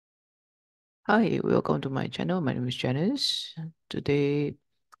Hi, welcome to my channel. My name is Janice. Today,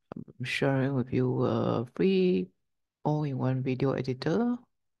 I'm sharing with you a free all-in-one video editor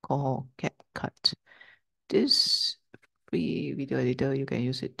called Capcut. This free video editor, you can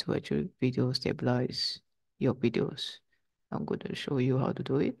use it to actually video stabilize your videos. I'm going to show you how to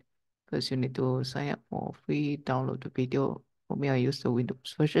do it. First, you need to sign up for free download the video. For me, I use the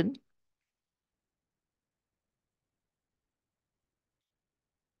Windows version.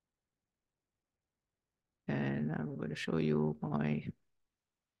 And I'm going to show you my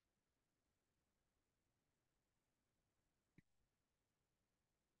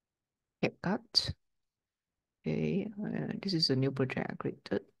CapCut. Okay, this is a new project I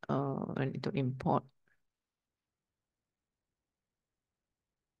created. I need to import.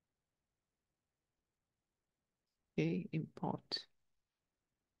 Okay, import.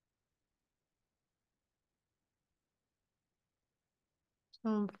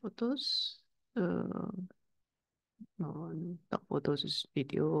 Some photos. No, not photos, is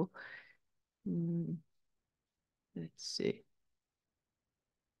video. Mm, let's see.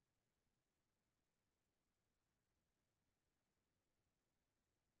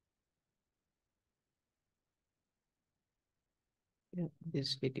 Yeah,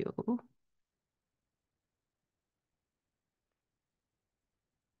 this video.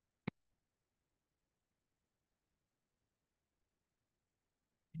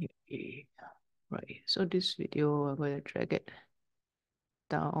 Okay, right. So this video, I'm going to drag it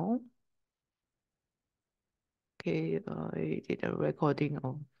down. Okay, I did a recording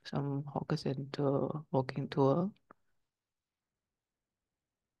of some hawker center walking tour.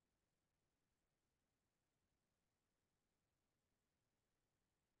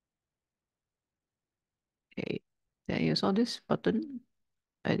 Okay, then you saw this button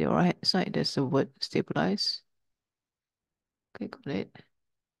at your right side. There's the word stabilize. Click on it.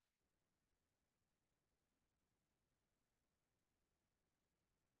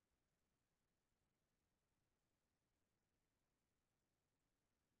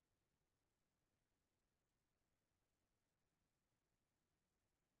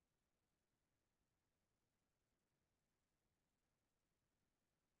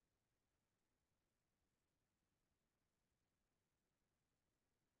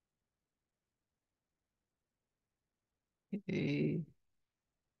 Okay,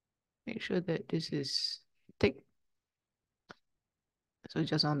 make sure that this is thick. So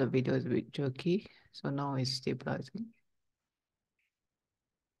just on the video is a bit jerky. So now it's stabilizing.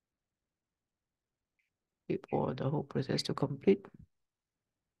 Wait for the whole process to complete.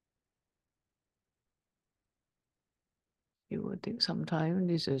 It will take some time.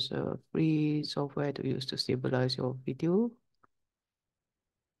 This is a free software to use to stabilize your video.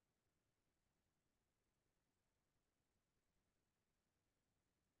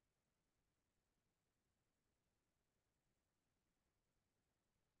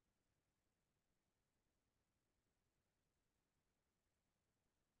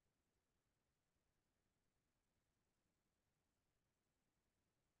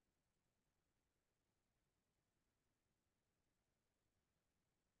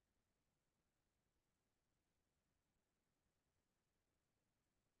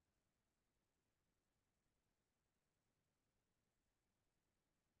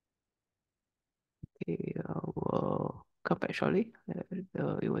 Okay, will come back shortly.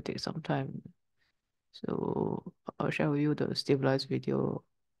 It will take some time. So I'll share with you the stabilized video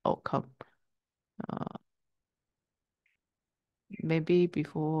outcome. Uh, Maybe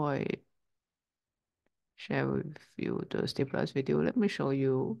before I share with you the stabilized video, let me show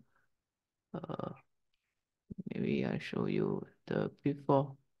you. Uh, Maybe I show you the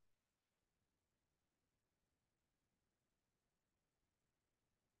before.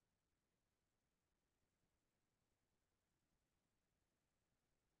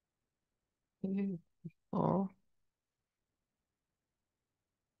 Okay, before.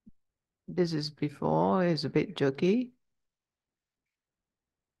 This is before. It's a bit jerky.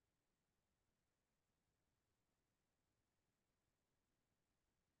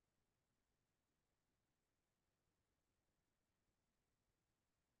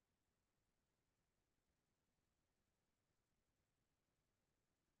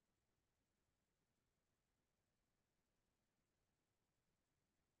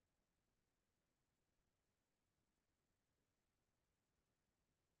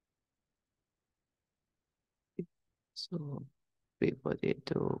 So wait for it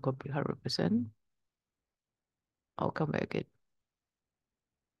to complete 100%. I'll come back again.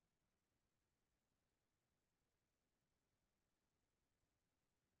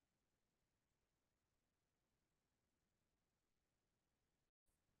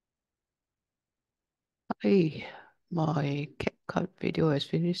 Hey, my CapCut video has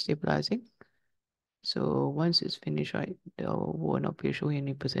finished stabilizing. So once it's finished, right, there will not be showing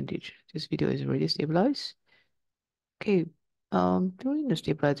any percentage. This video is already stabilized. Okay, during the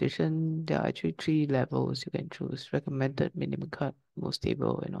stabilization, there are actually three levels you can choose: recommended, minimum cut, most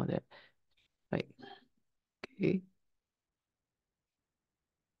stable, and all that. Right. Okay.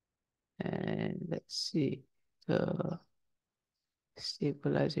 And let's see the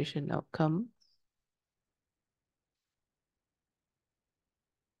stabilization outcome.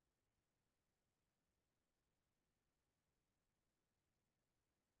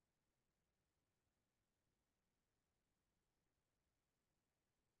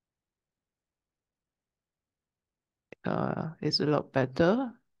 It's a lot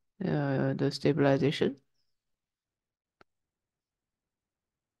better. The stabilization.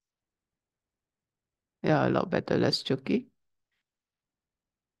 Yeah, a lot better, less choky.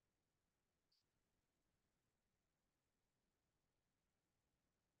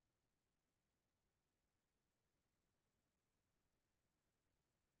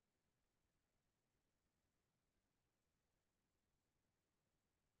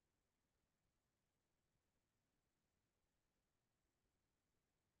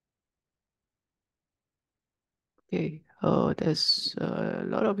 Okay, there's a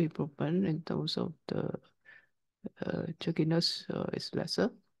lot of improvement in terms of the jerkiness is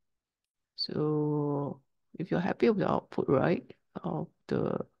lesser. So if you're happy with the output, right, of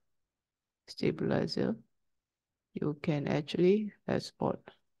the stabilizer, you can actually export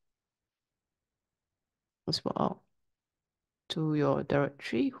out to your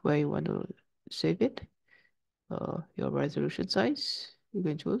directory where you want to save it. Your resolution size, you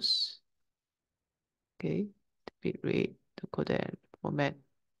can choose. Okay, the bit rate, the codec, format,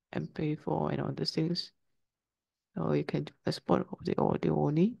 MP4, and all these things. Or you can export of the audio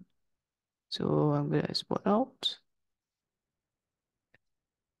only. So I'm gonna export out.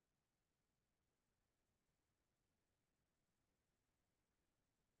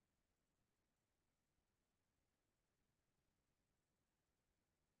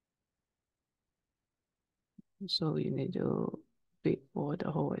 So you need to wait for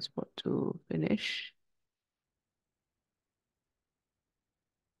the whole export to finish.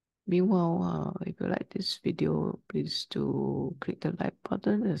 Meanwhile, if you like this video, please do click the like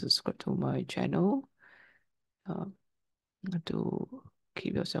button and subscribe to my channel uh, to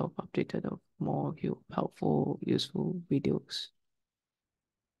keep yourself updated of more helpful, useful videos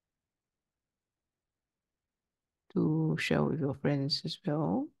to share with your friends as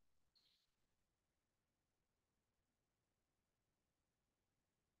well.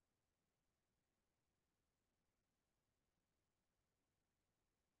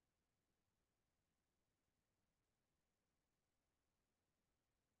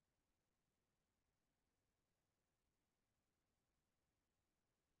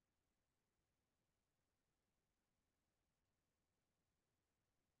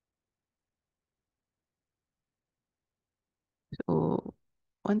 So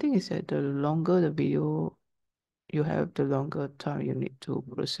one thing is that the longer the video you have, the longer time you need to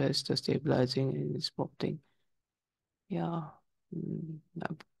process the stabilizing and exporting. Yeah.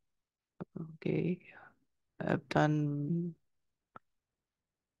 Okay. I've done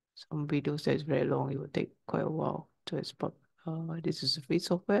some videos that's very long. It will take quite a while to export. This is a free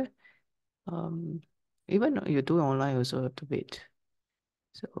software. Um, Even you do online also have to wait.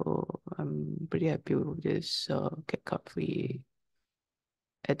 So I'm pretty happy with this CapCut free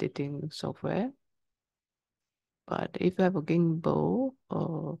editing software. But if you have a gimbal,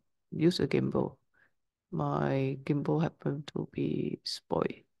 use a gimbal. My gimbal happened to be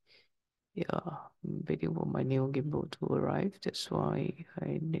spoiled. Yeah, I'm waiting for my new gimbal to arrive. That's why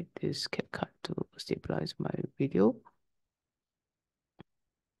I need this CapCut to stabilize my video.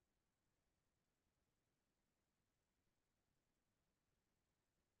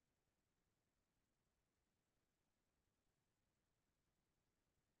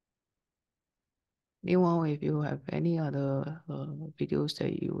 Meanwhile, if you have any other videos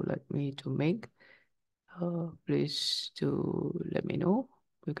that you would like me to make, please do let me know.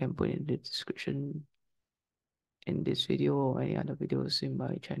 You can put in the description in this video or any other videos in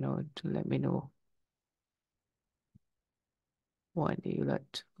my channel to let me know what you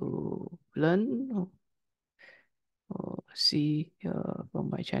like to learn or see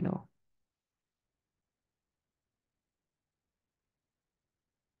from my channel.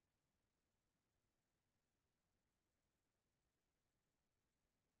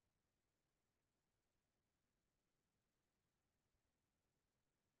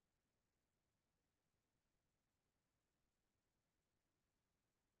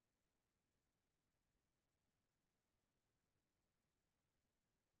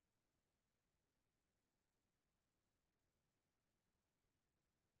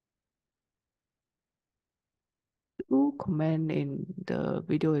 do comment in the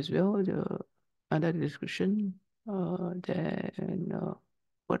video as well, the under the description. Then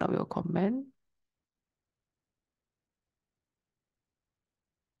put up your comment.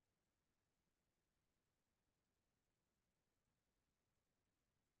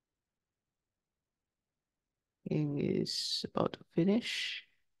 It is about to finish.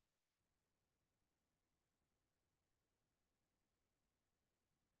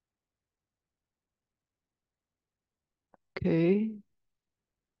 Okay.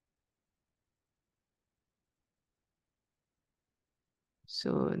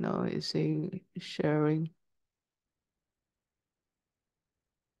 So now it's saying sharing.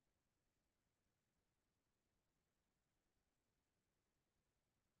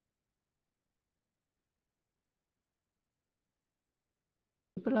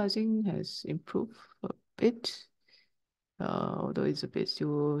 Stabilizing has improved a bit, although it's a bit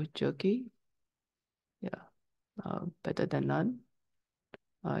still jerky. Yeah, better than none.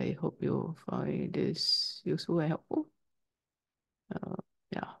 I hope you find this useful and helpful.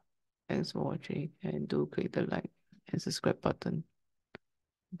 Yeah, thanks for watching and do click the like and subscribe button.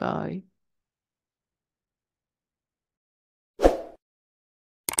 Bye.